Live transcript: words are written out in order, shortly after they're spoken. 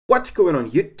What's going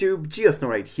on YouTube? Geosno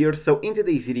right here. So in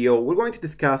today's video we're going to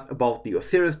discuss about the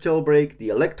Osiris Jailbreak, the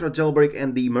Electra Jailbreak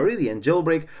and the Meridian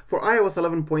Jailbreak for iOS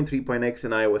 11.3.x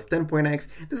and iOS 10.x.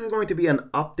 This is going to be an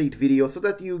update video so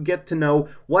that you get to know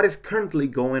what is currently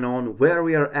going on, where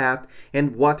we are at,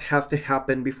 and what has to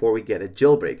happen before we get a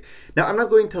jailbreak. Now I'm not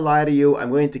going to lie to you,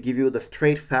 I'm going to give you the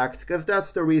straight facts because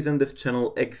that's the reason this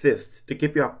channel exists, to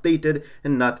keep you updated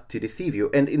and not to deceive you.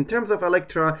 And in terms of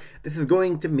Electra, this is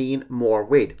going to mean more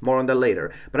weight. More on that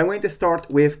later, but I'm going to start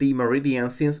with the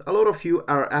Meridian since a lot of you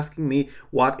are asking me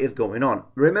what is going on.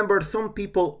 Remember, some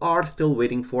people are still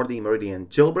waiting for the Meridian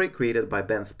jailbreak created by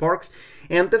Ben Sparks,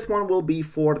 and this one will be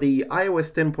for the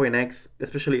iOS 10.x,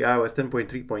 especially iOS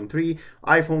 10.3.3,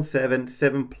 iPhone 7,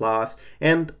 7 Plus,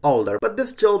 and older. But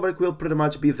this jailbreak will pretty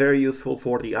much be very useful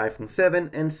for the iPhone 7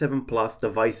 and 7 Plus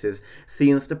devices,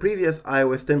 since the previous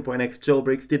iOS 10.x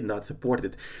jailbreaks did not support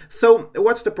it. So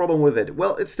what's the problem with it?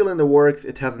 Well, it's still in the works,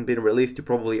 it hasn't been released, you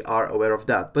probably are aware of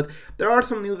that, but there are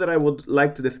some news that I would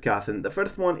like to discuss, and the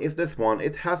first one is this one.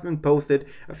 It has been posted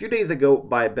a few days ago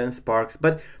by Ben Sparks,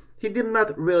 but he did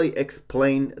not really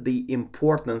explain the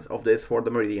importance of this for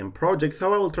the Meridian project,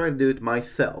 so I will try to do it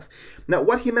myself. Now,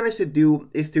 what he managed to do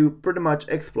is to pretty much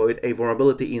exploit a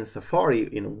vulnerability in Safari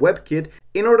in WebKit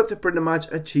in order to pretty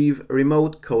much achieve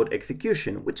remote code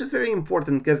execution, which is very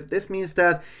important because this means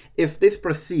that if this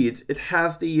proceeds, it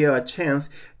has the chance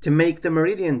to make the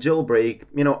Meridian jailbreak,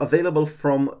 available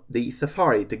from the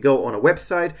Safari, to go on a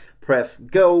website, press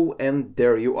go, and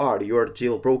there you are. You are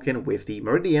jailbroken with the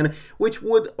Meridian, which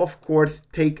would of course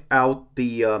take out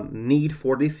the need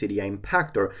for the CDI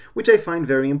impactor, which I find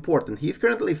very important. He's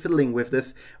currently fiddling with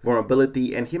this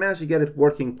vulnerability and he managed to get it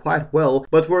working quite well,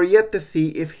 but we're yet to see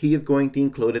if he is going to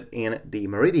include it in the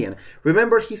Meridian.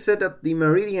 Remember, he said that the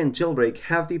Meridian jailbreak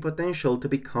has the potential to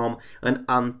become an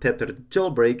untethered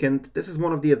jailbreak, and this is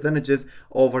one of the advantages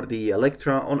over the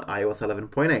Electra on iOS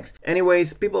 11.x.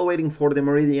 Anyways, people waiting for the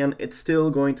Meridian, it's still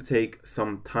going to take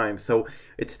some time, so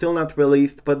it's still not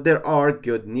released, but there are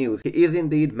good news. He is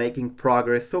indeed making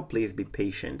progress, so please be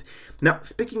patient. Now,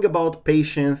 speaking about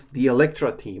patience, the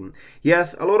Electra team.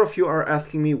 Yes, a lot of you are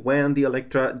asking me when the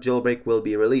Electra jailbreak will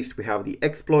be released. We have the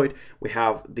exploit, we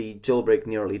have the jailbreak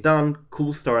nearly done.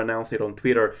 Coolstar announced it on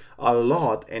Twitter a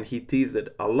lot, and he teased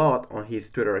it a lot on his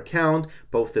Twitter account,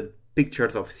 posted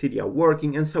pictures of Cydia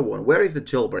working and so on. Where is the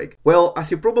jailbreak? Well, as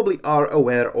you probably are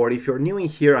aware, or if you're new in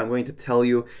here, I'm going to tell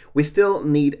you, we still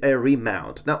need a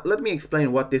remount. Now, let me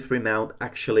explain what this remount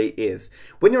actually is.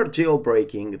 When you're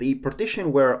jailbreaking, the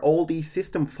partition where all the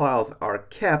system files are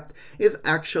kept is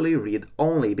actually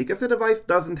read-only, because the device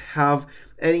doesn't have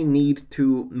any need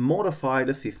to modify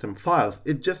the system files.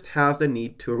 It just has the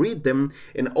need to read them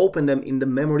and open them in the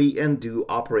memory and do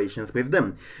operations with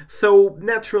them. So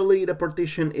naturally the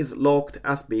partition is locked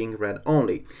as being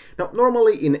read-only. Now,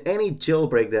 normally in any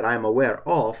jailbreak that I'm aware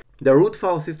of, the root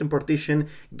file system partition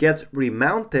gets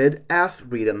remounted as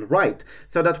read and write,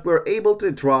 so that we're able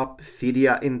to drop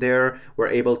Cydia in there, we're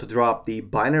able to drop the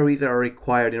binaries that are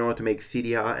required in order to make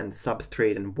Cydia and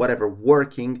substrate and whatever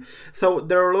working. So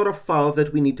there are a lot of files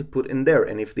that we need to put in there,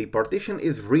 and if the partition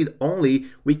is read-only,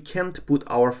 we can't put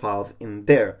our files in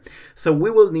there. So we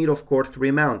will need, of course, to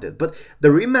remount it. But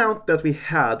the remount that we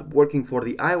had working for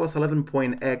the iOS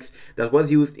 11.x that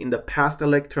was used in the past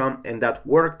Electra and that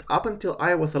worked up until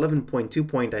iOS 11.2.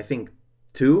 I think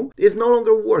 2 is no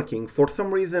longer working. For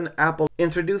some reason, Apple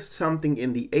introduced something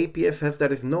in the APFS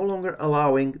that is no longer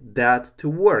allowing that to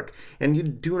work, and you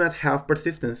do not have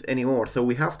persistence anymore, so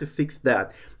we have to fix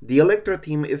that. The Electra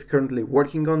team is currently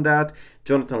working on that,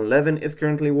 Jonathan Levin is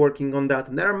currently working on that,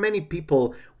 and there are many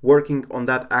people working on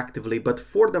that actively, but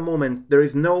for the moment there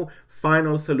is no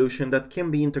final solution that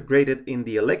can be integrated in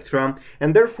the Electra,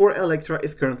 and therefore Electra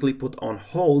is currently put on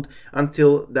hold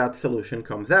until that solution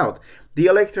comes out. The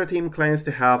Electra team claims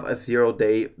to have a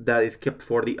 0-day that is kept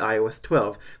for the iOS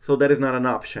 12, so that is not an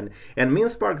option. And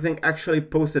MinSparkZeng actually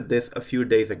posted this a few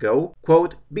days ago.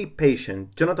 Quote, "Be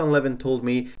patient. Jonathan Levin told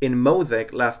me in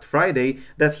Mosaic last Friday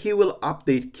that he will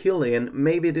update Killian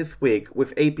maybe this week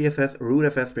with APFS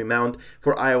rootfs remount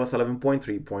for iOS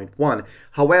 11.3.1.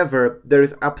 However, there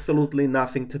is absolutely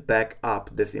nothing to back up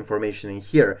this information in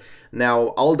here.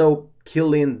 Now, although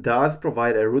Killian does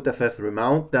provide a rootfs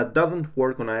remount, that doesn't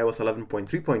work on iOS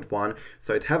 11.3.1,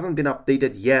 so it hasn't been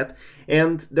updated yet,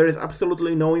 and there is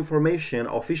absolutely no information,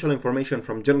 official information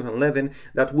from Jonathan Levin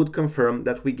that would confirm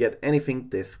that we get anything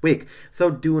this week.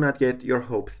 So do not get your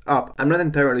hopes up. I'm not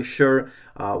entirely sure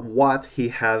what he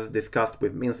has discussed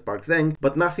with MinSparkZeng,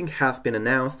 but nothing has been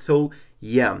announced, so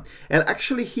Yeah, and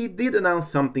actually he did announce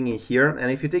something in here,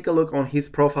 and if you take a look on his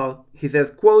profile, he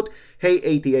says, quote, "Hey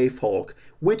ATA folk,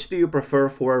 which do you prefer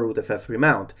for a rootfs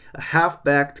remount? A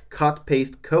half-backed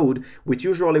cut-paste code, which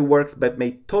usually works but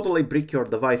may totally brick your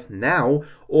device now,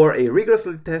 or a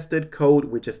rigorously tested code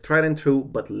which is tried and true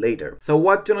but later?" So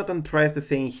what Jonathan tries to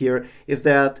say here is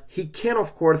that he can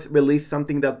of course release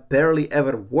something that barely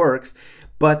ever works,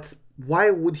 but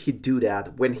why would he do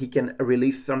that when he can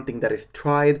release something that is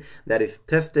tried, that is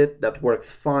tested, that works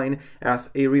fine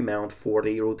as a remount for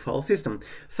the root file system?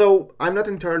 So I'm not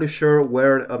entirely sure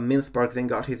where MinSparkZen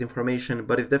got his information,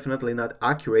 but it's definitely not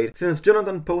accurate, since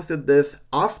Jonathan posted this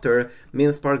after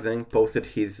MinSparkZen posted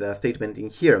his statement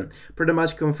in here, pretty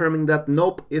much confirming that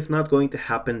nope, it's not going to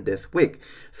happen this week.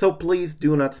 So please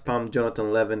do not spam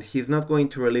Jonathan Levin. He's not going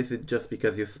to release it just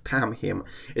because you spam him.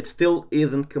 It still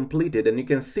isn't completed, and you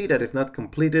can see that it's not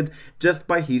completed just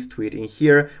by his tweet in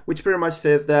here, which pretty much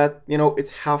says that, you know,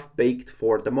 it's half-baked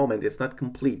for the moment, it's not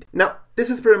complete. Now, this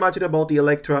is pretty much it about the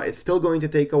Electra. It's still going to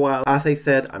take a while. As I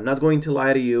said, I'm not going to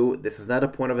lie to you, this is not a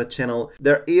point of the channel.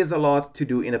 There is a lot to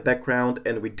do in the background,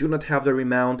 and we do not have the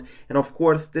remount, and of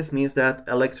course this means that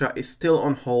Electra is still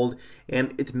on hold,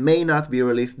 and it may not be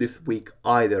released this week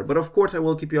either. But of course I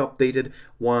will keep you updated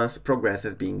once progress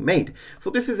is being made. So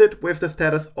this is it with the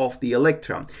status of the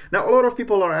Electra. Now a lot of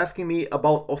people are asking me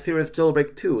about Osiris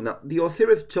Jailbreak 2. Now the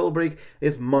Osiris Jailbreak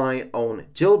is my own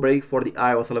jailbreak for the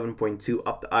iOS 11.2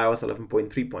 up to iOS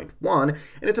 11.3.1,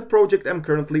 and it's a project I'm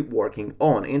currently working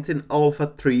on. It's an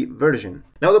Alpha 3 version.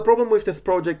 Now the problem with this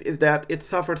project is that it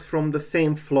suffers from the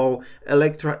same flaw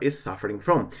Electra is suffering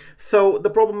from. So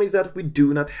the problem is that we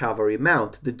do not have a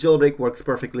remount. The jailbreak works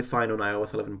perfectly fine on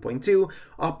iOS 11.2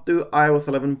 up to iOS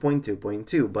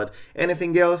 11.2.2, but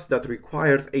anything else that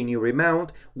requires a new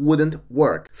remount wouldn't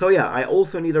work. So yeah, I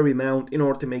also need a remount in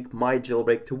order to make my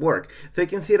jailbreak to work. So you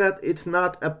can see that it's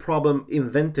not a problem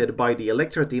invented by the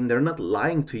Electra team. They're not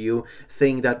lying to you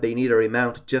saying that they need a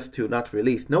remount just to not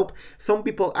release. Nope, some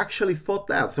people actually thought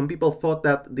that. Some people thought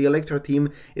that the Electra team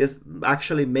is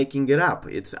actually making it up.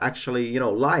 It's actually, you know,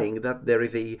 lying that there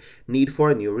is a need for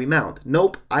a new remount.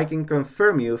 Nope, I can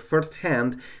confirm you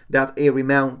firsthand that a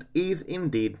remount is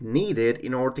indeed needed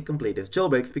in order to complete this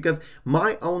jailbreaks, because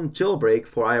my own jailbreak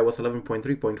for iOS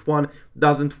 11.3.1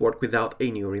 doesn't work without a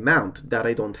new remount that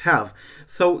I don't have.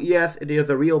 So yes, it is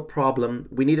a real problem.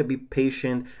 We need to be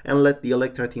patient and let the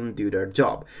Electra team do their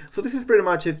job. So this is pretty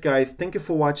much it, guys. Thank you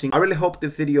for watching. I really hope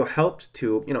this video helped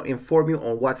to, you know, inform you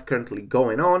on what's currently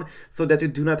going on, so that you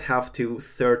do not have to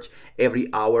search every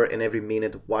hour and every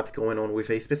minute what's going on with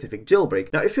a specific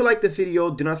jailbreak. Now, if you like this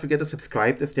video, do not forget to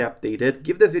subscribe to stay updated.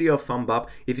 Give this video a thumb up.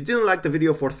 If you didn't like the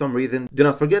video for some reason, do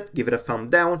not forget, give it a thumb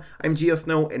down. I'm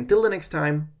GeoSnow. Until the next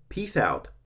time, peace out.